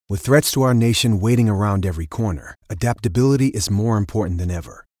With threats to our nation waiting around every corner, adaptability is more important than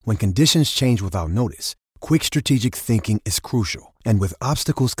ever. When conditions change without notice, quick strategic thinking is crucial. And with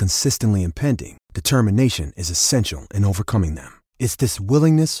obstacles consistently impending, determination is essential in overcoming them. It's this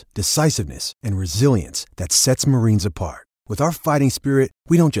willingness, decisiveness, and resilience that sets Marines apart. With our fighting spirit,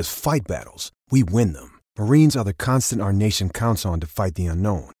 we don't just fight battles, we win them. Marines are the constant our nation counts on to fight the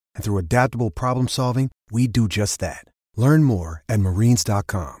unknown. And through adaptable problem solving, we do just that. Learn more at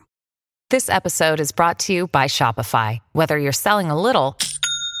marines.com. This episode is brought to you by Shopify. Whether you're selling a little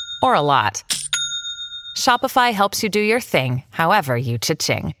or a lot, Shopify helps you do your thing, however you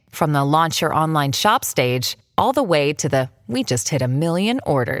cha-ching. From the launch your online shop stage, all the way to the we just hit 1 million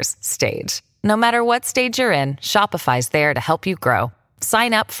orders stage. No matter what stage you're in, Shopify's there to help you grow.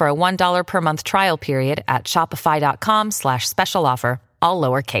 Sign up for a $1 per month trial period at shopify.com/special offer, all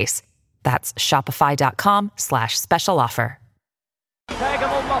lowercase. That's shopify.com/special offer.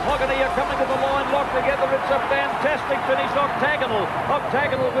 Octagonal, Mahogany are coming to the line, locked together. It's a fantastic finish.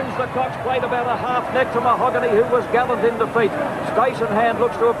 Octagonal wins the Cox Plate about a half neck to Mahogany, who was gallant in defeat. Station Hand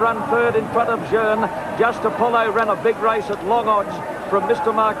looks to have run third in front of Jeune. Just Apollo ran a big race at long odds from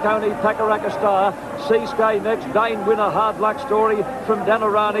Mr. Marconi, Pakaraka Star. Seasky next, Dane Winner, Hard Luck Story from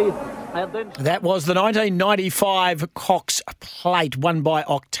Danarani. And then that was the 1995 Cox Plate won by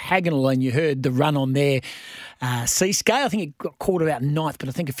Octagonal, and you heard the run on there. Seasky, I think it got caught about ninth, but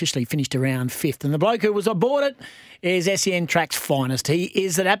I think officially finished around fifth. And the bloke who was aboard it is SEN Track's finest. He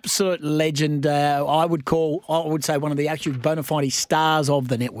is an absolute legend. I would say one of the actual bona fide stars of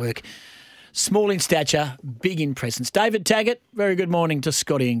the network. Small in stature, big in presence. David Taggart, very good morning to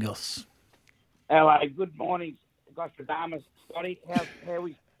Scotty Ingles. Hello, good morning, Gostradamus, Scotty. How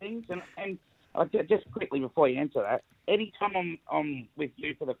is things? And just quickly before you answer that, any time I'm with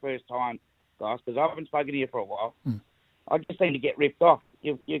you for the first time, guys, because I haven't spoken to you for a while, I just seem to get ripped off.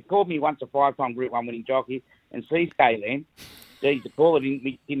 You called me once a 5-time Group 1 winning jockey, and Seasky then, geez, the caller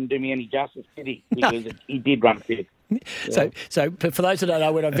didn't do me any justice, did he? Because he did run fifth. Yeah. So for those that don't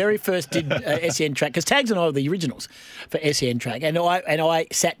know, when I very first did SEN Track, because Tags and I were the originals for SEN Track, and I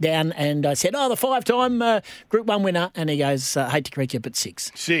sat down and I said, the 5-time Group 1 winner, and he goes, hate to correct you, but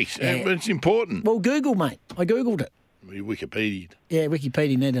 6. 6, but it's important. Well, Google, mate. I Googled it. You Wikipedia'd. Yeah,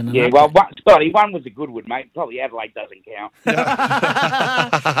 Wikipedia needed an Yeah, update. well, Scotty, one was a good one, mate. Probably Adelaide doesn't count.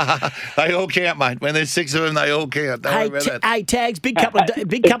 They all count, mate. When there's 6 of them, they all count. Don't worry about that. Hey, Tags, big couple of days.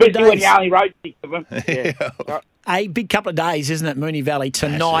 When you only wrote 6 of them. Yeah. A big couple of days, isn't it, Moonee Valley,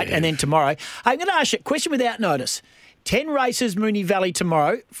 tonight and then tomorrow. I'm going to ask you a question without notice. 10 races, Moonee Valley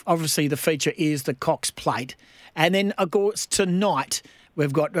tomorrow. Obviously, the feature is the Cox Plate. And then, of course, tonight,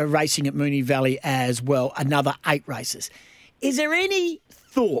 we've got racing at Moonee Valley as well, another 8 races. Is there any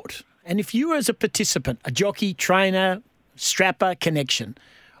thought, and if you were as a participant, a jockey, trainer, strapper, connection,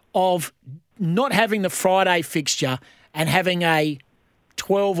 of not having the Friday fixture and having a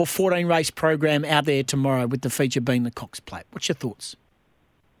 12 or 14 race program out there tomorrow with the feature being the Cox Plate? What's your thoughts?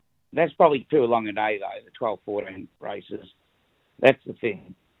 That's probably too long a day, though, the 12, 14 races. That's the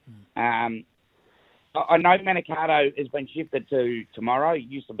thing. I know Manicato has been shifted to tomorrow. It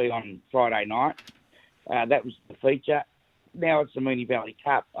used to be on Friday night. That was the feature. Now it's the Moonee Valley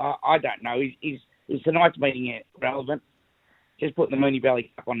Cup. I don't know. Is tonight's meeting relevant? Just putting the Moonee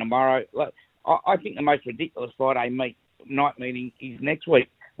Valley Cup on tomorrow. Look, I think the most ridiculous Friday night meeting is next week,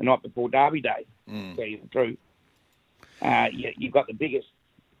 the night before Derby Day. To tell you the truth. You've got the biggest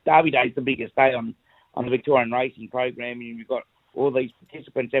Derby Day is the biggest day on the Victorian racing program, and you've got all these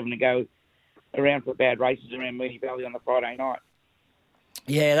participants having to go around for bad races around Moonee Valley on the Friday night.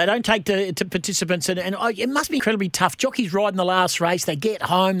 Yeah, they don't take to participants, and it must be incredibly tough. Jockeys riding the last race, they get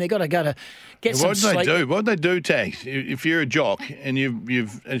home, they've got to go to get some sleep. What do they do, Tags? If you're a jock and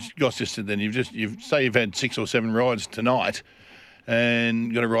you've as Goss just said, then you've had 6 or 7 rides tonight, and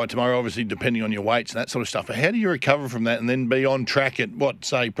you've got to ride tomorrow, obviously depending on your weights and that sort of stuff. But how do you recover from that and then be on track at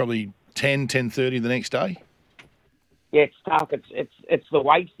probably 10:30 the next day? Yeah, it's tough. It's the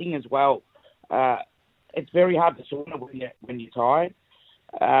weight thing as well. It's very hard to sauna when you're tired.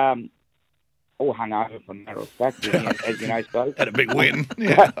 Or hungover, for a matter of fact, as you know, Scott. Had a big win.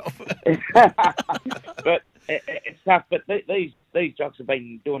 But it's tough. But these jocks have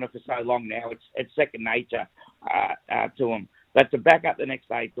been doing it for so long now. It's second nature to them. But to back up the next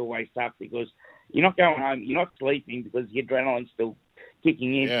day, it's always tough because you're not going home, you're not sleeping because the adrenaline's still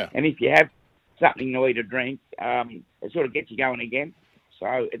kicking in. Yeah. And if you have something to eat or drink, it sort of gets you going again.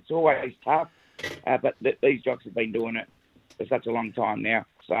 So it's always tough. But these jocks have been doing it for such a long time now.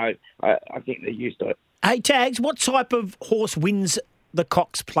 So I think they're used to it. Hey, Tags, what type of horse wins the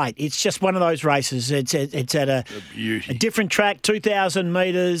Cox Plate? It's just one of those races. It's at a different track, 2,000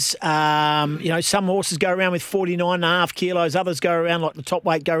 metres. Some horses go around with 49.5 kilos. Others go around, like the top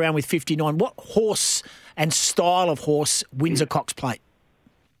weight, go around with 59. What horse and style of horse wins a Cox Plate?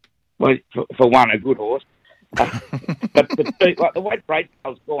 Well, for one, a good horse. But the weight break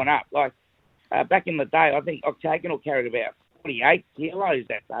has gone up. Back in the day, I think Octagonal carried about 48 kilos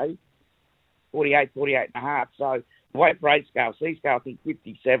that day. 48 and a half. So the weight grade scale, C scale, I think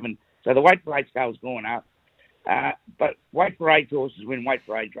 57. So the weight grade scale's gone up. But weight grade horses win weight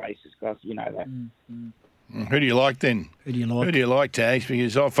grade races, because you know that. Mm-hmm. Who do you like then? Who do you like? Who do you like, Tags?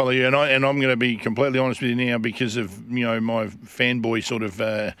 Because I follow you, and I'm going to be completely honest with you now, because of my fanboy sort of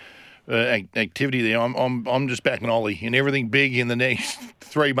activity there. I'm just backing Ollie and everything big in the next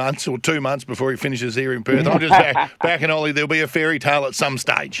 3 months or 2 months before he finishes here in Perth. I'm just backing Ollie. There'll be a fairy tale at some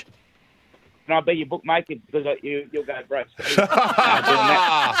stage. Can I be your bookmaker, because you'll go broke? Hey,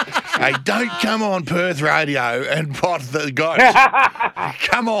 don't come on Perth radio and pot the goats.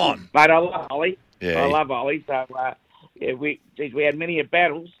 Come on. Mate, I love Ollie. Yeah. I love Ollie. So, we had many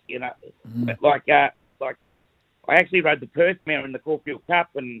battles, Like I actually rode the Perth mare in the Caulfield Cup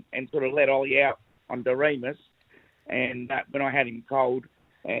and sort of let Ollie out on Doremus. And when I had him cold,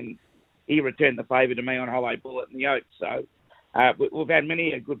 and he returned the favour to me on Hollow Bullet and the Oaks. So, we've had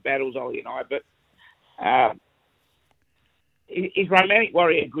many good battles, Ollie and I, but is Romantic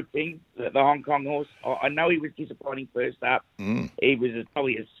Warrior a good thing, the Hong Kong horse? I know he was disappointing first up. He was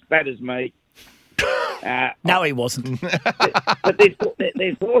probably as fat as me. No, he wasn't. But there's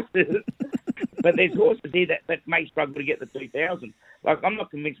horses here that may struggle to get the 2,000. Like, I'm not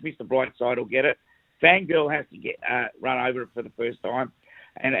convinced Mr. Brightside will get it. Fangirl has to get run over it for the first time.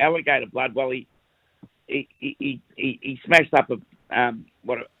 And Alligator Blood, well, he smashed up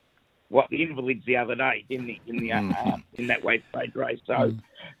what the Invalids the other day, didn't he? In that weight grade race. So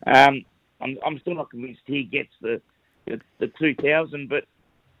I'm still not convinced he gets the 2,000, but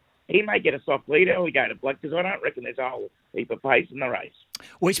he may get a soft lead, Alligator Blood, because I don't reckon there's a whole heap of pace in the race.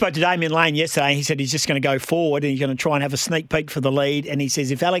 We spoke to Damien Lane yesterday. He said he's just going to go forward and he's going to try and have a sneak peek for the lead. And he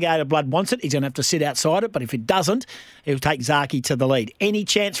says if Alligator Blood wants it, he's going to have to sit outside it. But if it doesn't, he'll take Zaki to the lead. Any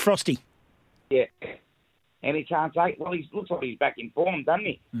chance, Frosty? Yeah. Any chance, eh? Well, he looks like he's back in form, doesn't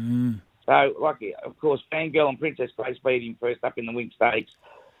he? So, of course, Fangirl and Princess Grace beat him first up in the Wing Stakes.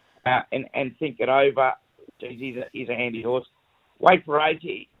 And think it over. Geez, he's a handy horse. Weight for age,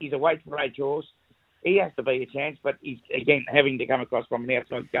 he's a weight for age horse. He has to be a chance, but he's, again, having to come across from an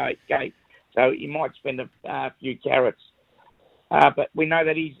outside gate. So he might spend a few carrots. But we know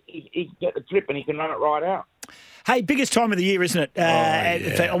that he can get the trip and he can run it right out. Hey, biggest time of the year, isn't it?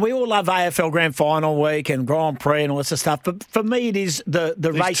 Yeah. We all love AFL Grand Final week and Grand Prix and all this stuff. But for me, it is the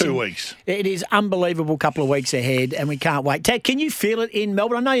racing. 2 weeks. It is unbelievable couple of weeks ahead, and we can't wait. Tad, can you feel it in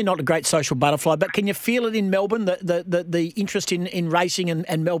Melbourne? I know you're not a great social butterfly, but can you feel it in Melbourne, the interest in racing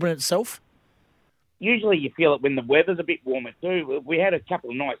and Melbourne itself? Usually you feel it when the weather's a bit warmer too. We had a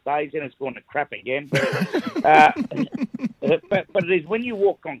couple of nice days and it's gone to crap again. But it is when you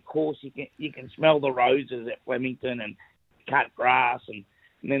walk on course, you can smell the roses at Flemington and cut grass and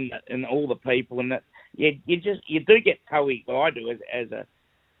all the people and that. You do get toey. Well, I do as a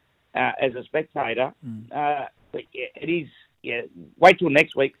spectator. But it is. Yeah, wait till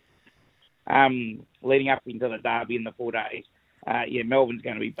next week. Leading up into the Derby in the 4 days. Melbourne's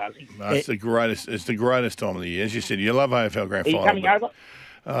going to be buzzing. No, it's the greatest time of the year. As you said, you love AFL Grand Final. Are you coming over?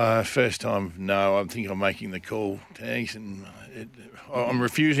 First time, no. I think I'm making the call. Thanks, and I'm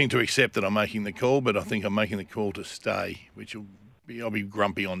refusing to accept that I'm making the call, but I think I'm making the call to stay, I'll be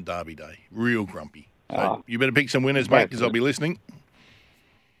grumpy on Derby Day, real grumpy. So you better pick some winners, mate, because I'll be listening.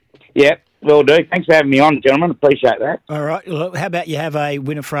 Yeah, will do. Thanks for having me on, gentlemen. Appreciate that. All right. Well, how about you have a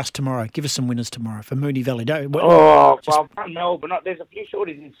winner for us tomorrow? Give us some winners tomorrow for Moonee Valley. Well, I've done Melbourne. There's a few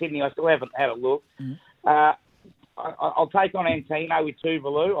shorties in Sydney. I still haven't had a look. I'll take on Antino with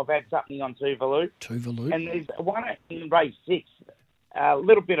Tuvalu. I've had something on Tuvalu. And there's one in race 6. A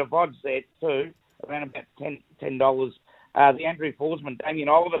little bit of odds there too, around about $10. The Andrew Forsman, Damien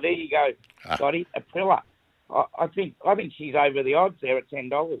Oliver. There you go, Scotty. Aprilia. I think she's over the odds there at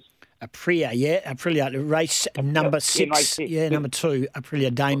 $10. Aprilia, race number 6. Number 2,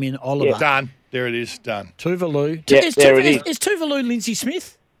 Aprilia, Damien Oliver. Yeah. Done. There it is, done. Tuvalu. Yeah, there it is. Is Tuvalu Lindsay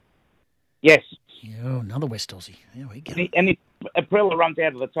Smith? Yes. Oh, another West Aussie. There we go. And if Aprilia runs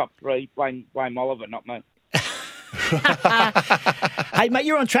out of the top 3, blame Oliver, not me. Hey, mate,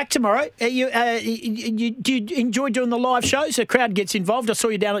 you're on track tomorrow. Do you enjoy doing the live shows? The crowd gets involved. I saw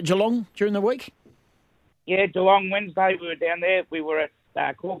you down at Geelong during the week. Yeah, Geelong Wednesday we were down there. We were at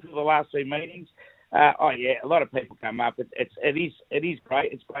Cork for the last 2 meetings. A lot of people come up. It is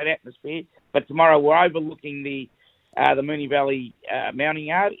great. It's a great atmosphere. But tomorrow we're overlooking the Moonee Valley mounting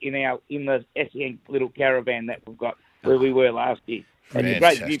yard in the SEN little caravan that we've got where we were last year. And it's a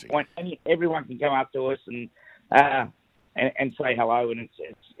great viewpoint. And everyone can come up to us and say hello, and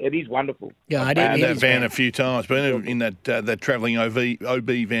it is wonderful. Yeah, I did in that van a few times. Been in that travelling OB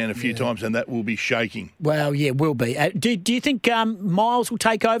van a few times, and that will be shaking. Well, yeah, will be. Do you think Miles will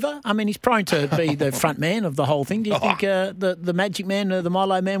take over? I mean, he's prone to be the front man of the whole thing. Do you think the Magic Man, the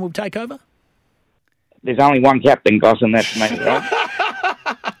Milo Man, will take over? There's only one captain, Goss, and that's me, right?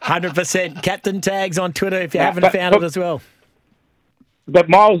 100%. Captain Tags on Twitter if you haven't found it as well. But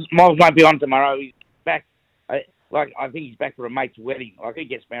Miles won't be on tomorrow. He's back. I think he's back for a mate's wedding. He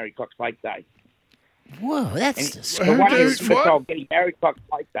gets married Cox Plate Day. Whoa, that's the one who's getting married Cox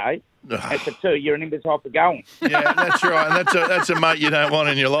Plate Day. That's a 2. You're an imbecile for going. Yeah, that's right. And that's a mate you don't want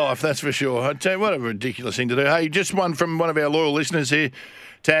in your life, that's for sure. I tell you, what a ridiculous thing to do. Hey, just one from one of our loyal listeners here.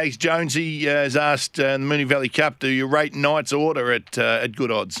 Tags Jonesy has asked the Moonee Valley Cup, do you rate Knight's order at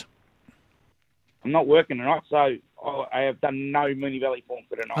good odds? I'm not working tonight, so I have done no Moonee Valley form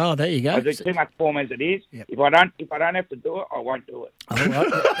for tonight. Oh, there you go. I do too much form as it is. Yep. If I don't have to do it, I won't do it. Oh,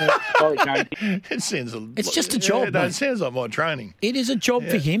 right. Sorry, Jonesy. It sounds it's just a job. It sounds like my training. It is a job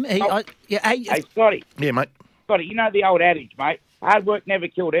for him. Hey, Scotty. Yeah, mate. Scotty, you know the old adage, mate. Hard work never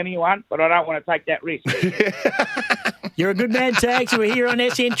killed anyone, but I don't want to take that risk. You're a good man, Tags. We're here on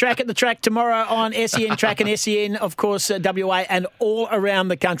SEN Track at the Track tomorrow on SEN Track and SEN, of course, WA and all around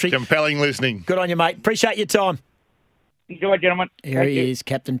the country. Compelling listening. Good on you, mate. Appreciate your time. Enjoy, gentlemen. Here he is,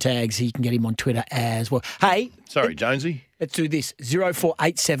 Captain Tags. You can get him on Twitter as well. Hey. Sorry, Jonesy. Let's do this.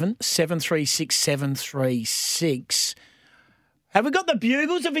 0487 736 736. Have we got the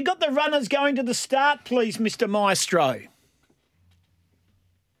bugles? Have we got the runners going to the start, please, Mr. Maestro?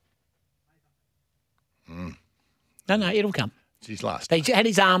 No, it'll come. It's his last. He had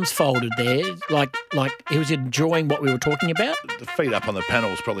his arms folded there, like he was enjoying what we were talking about. The feet up on the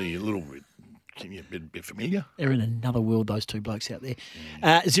panel is probably a little bit familiar. They're in another world, those two blokes out there.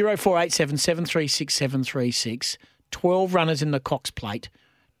 0487 736 736. 12 runners in the Cox Plate.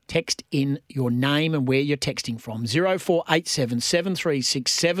 Text in your name and where you're texting from. 0487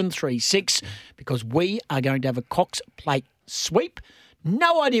 736 736 because we are going to have a Cox Plate sweep.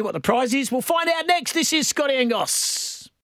 No idea what the prize is. We'll find out next. This is Scotty and Goss.